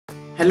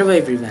Hello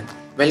everyone,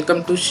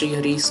 welcome to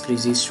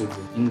SHRIHARI'S.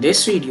 In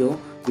this video,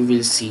 we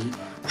will see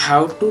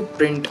how to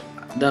print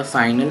the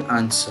final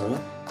answer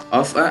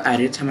of an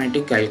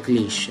arithmetic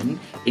calculation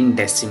in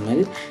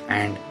decimal,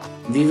 and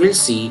we will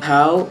see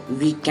how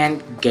we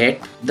can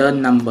get the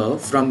number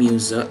from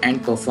user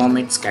and perform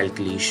its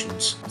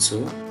calculations. So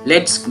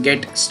let's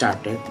get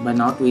started by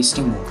not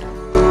wasting more time.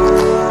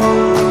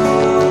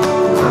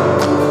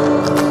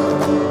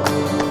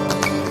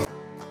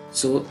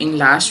 So in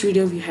last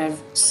video we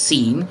have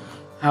seen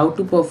how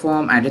to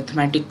perform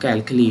arithmetic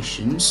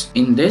calculations.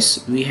 In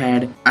this we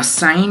had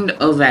assigned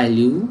a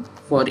value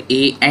for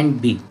a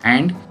and b,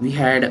 and we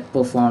had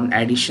performed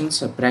addition,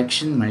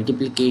 subtraction,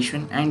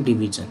 multiplication and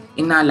division.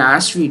 In our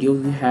last video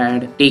we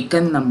had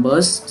taken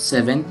numbers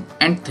 7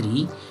 and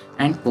 3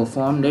 and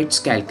performed its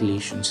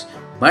calculations.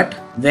 But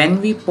when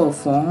we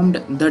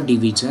performed the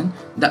division,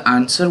 the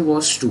answer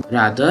was 2.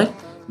 Rather,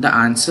 the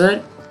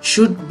answer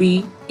should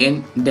be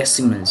in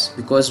decimals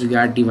because we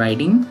are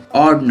dividing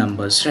odd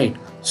numbers, right?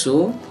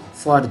 So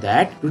for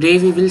that, today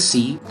we will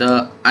see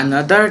the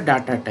another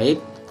data type,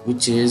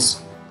 which is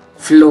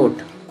float.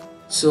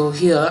 So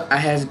here I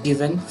have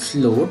given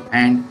float,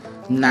 and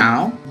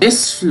now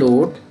this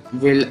float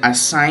will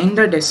assign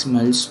the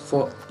decimals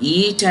for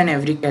each and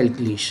every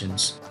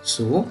calculations.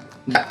 So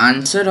the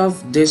answer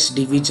of this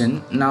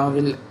division now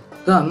will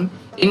come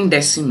in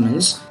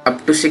decimals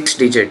up to 6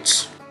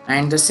 digits.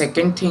 And the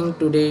second thing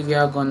today we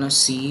are gonna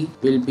see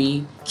will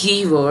be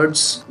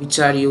keywords which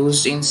are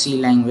used in C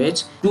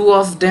language. Two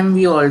of them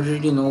we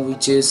already know,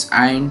 which is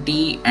int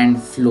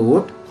and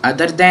float.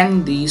 Other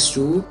than these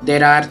two,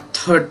 there are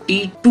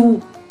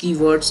 32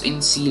 keywords in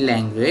C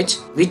language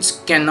which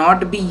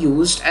cannot be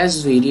used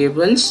as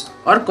variables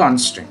or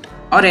constant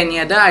or any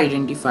other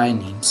identifier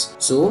names.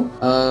 So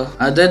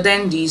other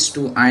than these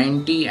two,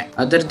 int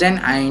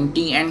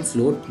and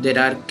float, there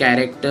are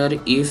character,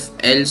 if,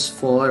 else,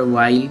 for,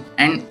 while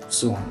and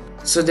so on.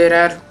 So there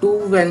are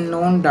two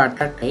well-known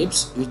data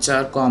types which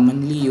are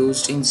commonly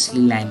used in C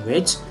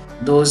language.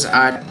 Those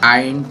are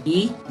int,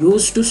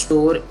 used to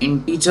store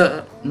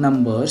integer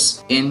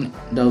numbers in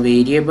the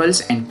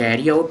variables and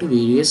carry out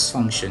various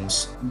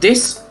functions.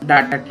 This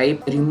data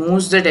type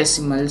removes the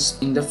decimals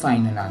in the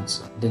final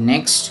answer. The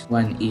next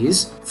one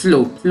is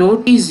float.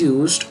 Float is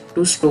used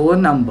to store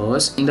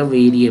numbers in the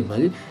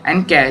variable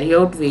and carry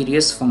out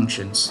various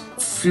functions.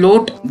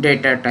 Float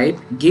data type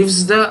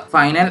gives the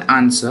final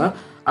answer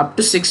up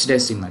to 6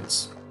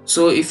 decimals.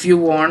 So if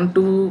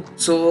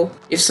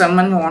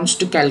someone wants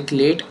to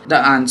calculate the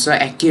answer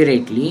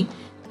accurately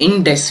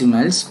in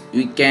decimals,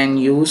 we can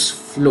use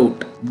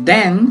float.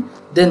 Then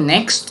the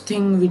next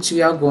thing which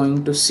we are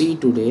going to see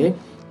today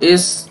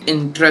is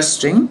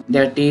interesting,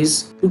 that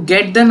is to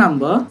get the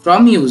number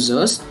from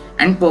users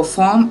and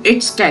perform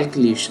its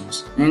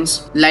calculations.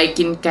 Means like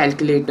in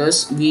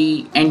calculators,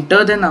 we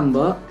enter the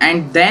number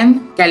and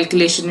then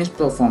calculation is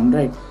performed,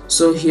 right?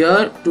 So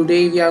here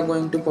today we are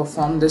going to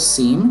perform the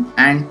same,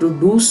 and to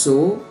do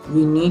so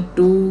we need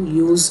to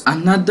use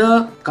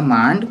another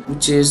command,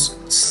 which is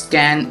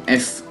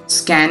scanf.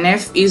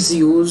 Scanf is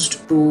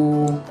used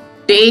to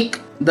take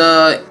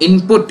the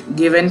input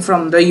given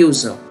from the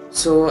user.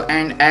 So,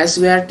 and as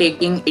we are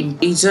taking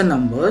integer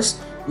numbers,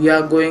 we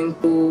are going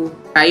to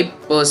type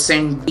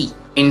 %d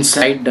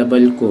inside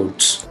double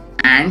quotes,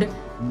 and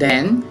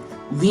then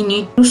we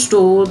need to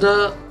store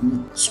the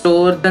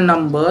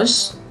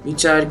numbers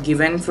which are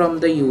given from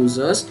the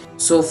users.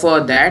 So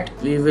for that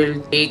we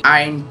will take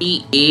int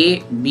a,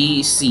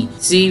 b, c.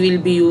 C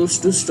will be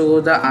used to store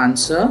the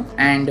answer,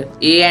 and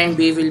a and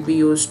b will be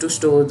used to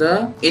store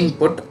the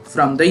input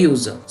from the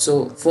user.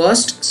 So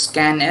first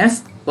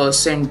scanf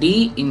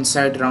 %d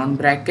inside round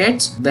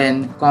brackets,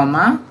 then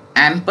comma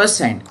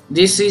ampersand.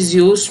 This is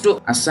used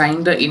to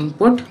assign the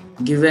input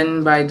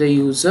given by the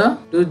user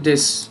to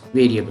this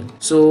variable.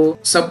 So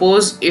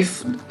suppose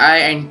if I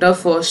enter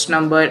first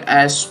number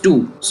as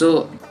 2,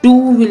 so 2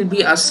 will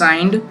be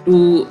assigned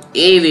to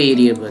a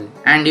variable,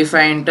 and if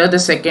I enter the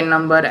second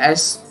number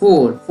as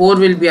 4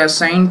 will be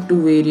assigned to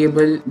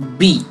variable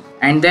b,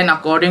 and then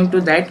according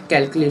to that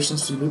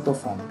calculations will be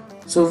performed.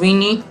 So we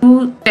need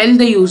to tell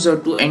the user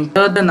to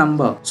enter the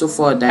number. So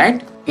for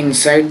that,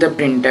 inside the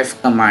printf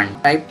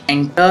command, type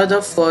enter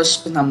the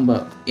first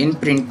number in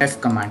printf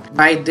command.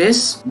 By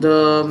this,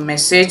 the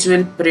message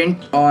will print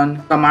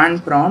on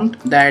command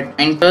prompt that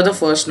enter the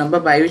first number,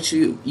 by which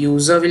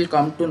user will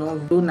come to know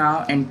to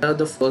now enter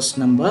the first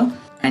number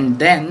and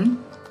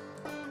then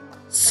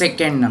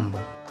second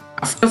number.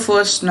 After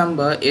first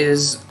number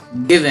is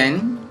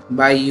given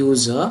by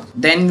user,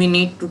 then we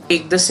need to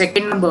take the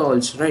second number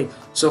also, right?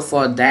 So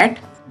for that,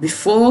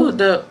 before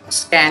the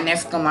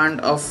scanf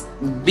command of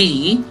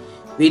b,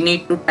 we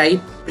need to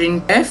type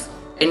printf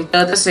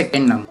enter the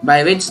second number,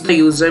 by which the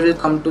user will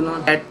come to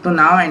know that to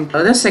now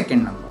enter the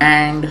second number.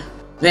 And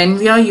when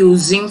we are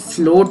using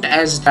float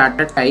as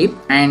data type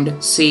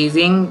and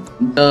saving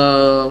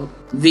the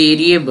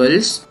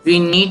variables, we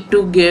need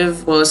to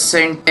give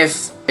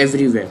 %f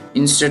everywhere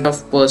instead of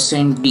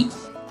 %d.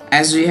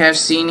 As we have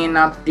seen in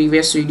our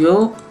previous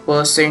video,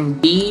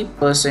 %d,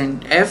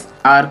 %f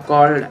are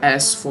called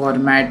as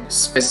format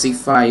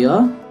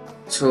specifier.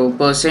 So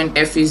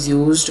 %f is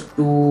used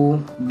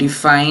to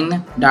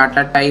define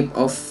data type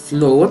of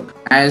float,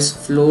 as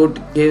float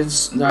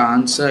gives the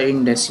answer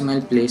in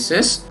decimal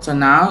places. So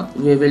now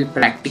we will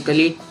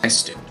practically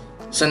test it.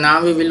 So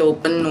now we will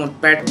open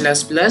Notepad++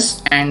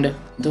 and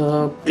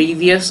the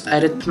previous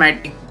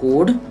arithmetic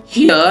code.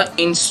 Here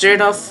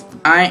instead of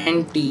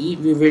int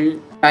we will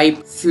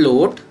type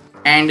float,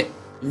 and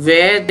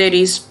where there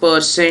is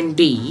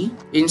 %d,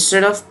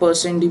 instead of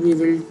 %d we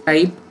will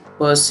type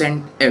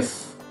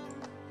 %f.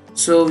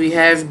 So we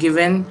have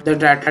given the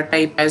data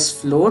type as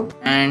float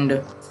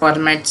and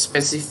format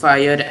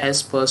specifier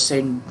as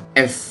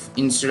 %f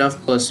instead of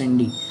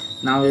 %d.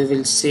 Now we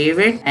will save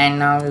it, and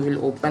now we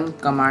will open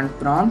command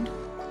prompt,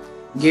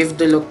 give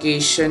the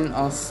location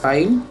of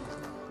file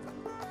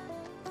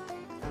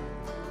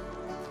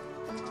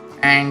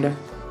and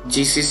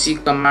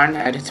gcc command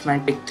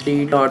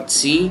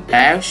arithmetic3.c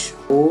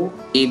 -o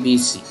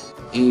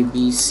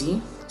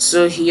abc.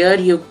 So here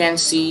you can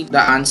see the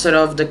answer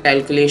of the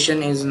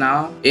calculation is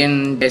now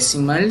in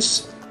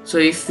decimals. So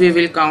if we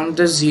will count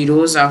the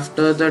zeros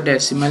after the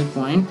decimal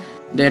point,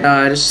 there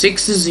are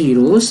 6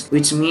 zeros,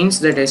 which means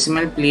the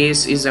decimal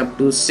place is up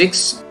to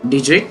 6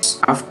 digits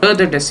after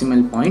the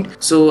decimal point.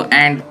 So,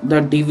 and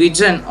the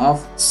division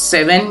of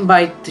 7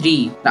 by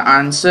 3, the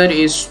answer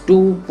is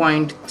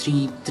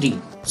 2.33.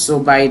 So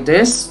by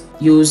this,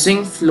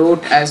 using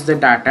float as the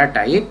data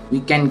type,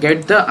 we can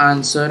get the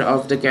answer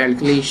of the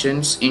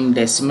calculations in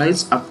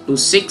decimals up to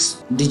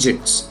 6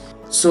 digits.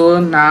 So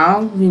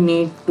now we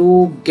need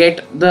to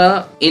get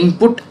the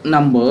input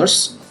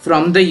numbers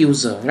from the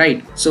user,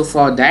 right? So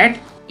for that,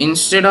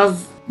 instead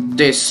of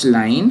this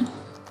line,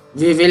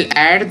 we will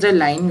add the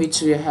line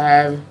which we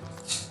have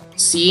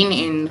seen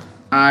in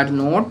our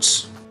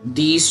notes,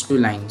 these two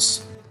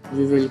lines.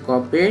 We will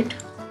copy it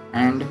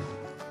and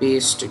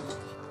paste it.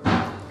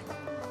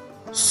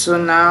 So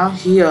now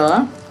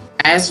here,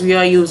 as we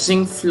are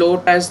using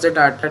float as the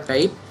data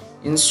type,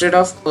 instead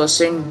of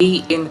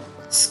 %d in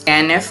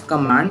scanf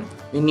command,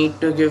 we need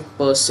to give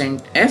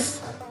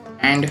 %f,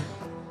 and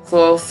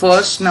for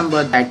first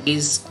number, that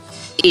is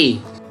a,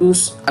 to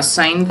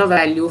assign the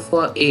value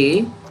for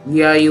a,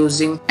 we are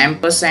using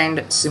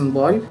ampersand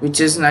symbol, which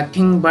is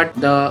nothing but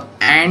the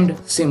AND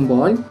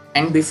symbol,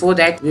 and before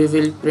that we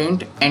will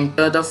print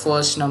enter the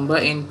first number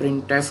in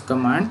printf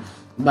command,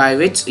 by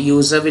which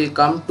user will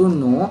come to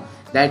know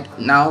that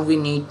now we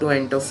need to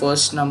enter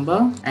first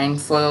number,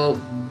 and for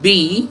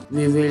b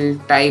we will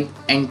type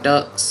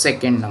enter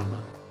second number,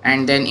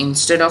 and then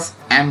instead of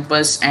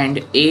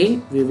ampersand a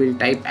we will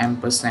type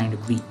ampersand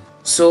b.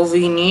 So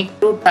we need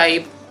to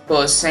type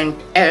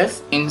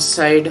 %f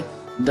inside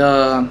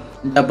the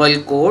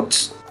double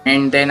quotes,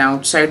 and then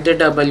outside the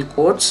double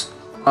quotes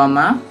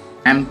comma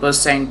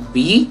ampersand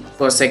b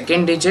for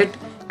second digit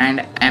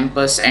and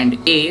ampersand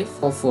a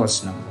for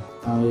first number.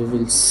 Now we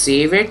will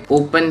save it,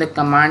 open the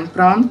command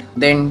prompt,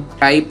 then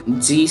type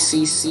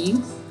gcc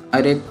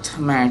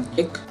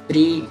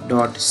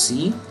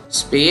arithmetic3.c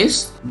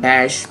space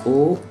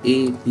 -o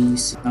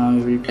abc. Now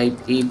we will type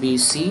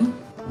abc,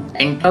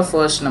 enter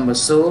first number.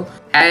 So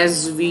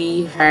as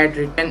we had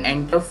written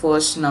enter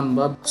first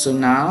number, so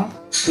now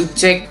to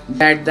check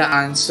that the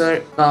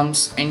answer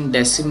comes in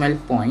decimal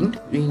point,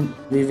 we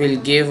will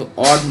give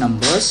odd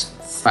numbers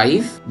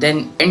 5,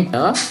 then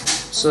enter.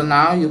 So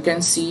now you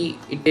can see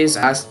it is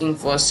asking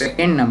for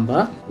second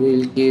number, we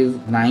will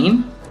give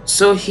 9.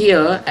 So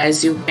here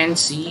as you can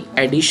see,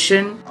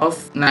 addition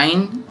of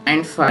 9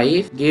 and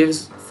 5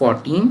 gives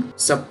 14,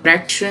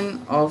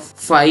 subtraction of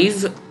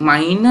 5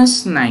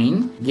 minus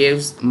 9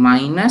 gives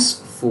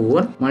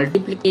 -4,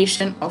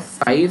 multiplication of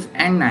 5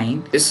 and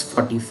 9 is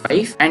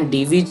 45, and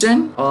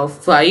division of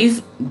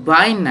 5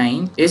 by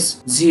 9 is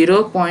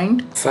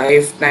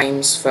 0.5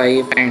 times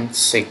 5 and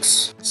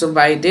 6. So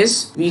by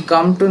this we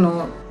come to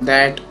know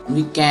that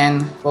we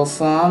can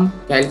perform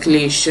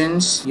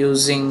calculations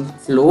using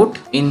float,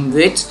 in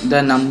which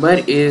the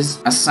number is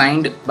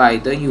assigned by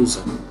the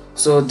user.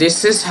 So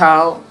this is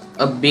how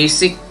a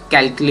basic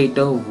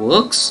calculator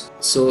works.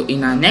 So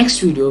in our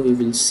next video we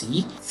will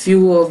see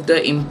few of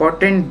the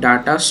important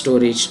data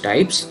storage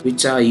types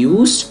which are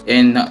used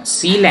in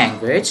C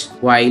language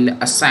while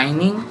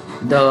assigning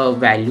the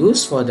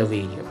values for the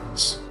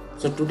variables.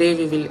 So today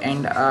we will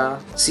end our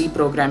C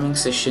programming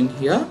session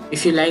here.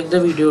 If you like the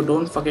video,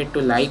 don't forget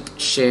to like,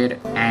 share,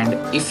 and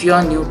if you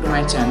are new to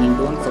my channel,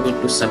 don't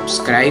forget to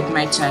subscribe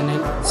my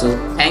channel. So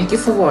thank you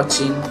for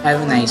watching.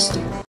 Have a nice day.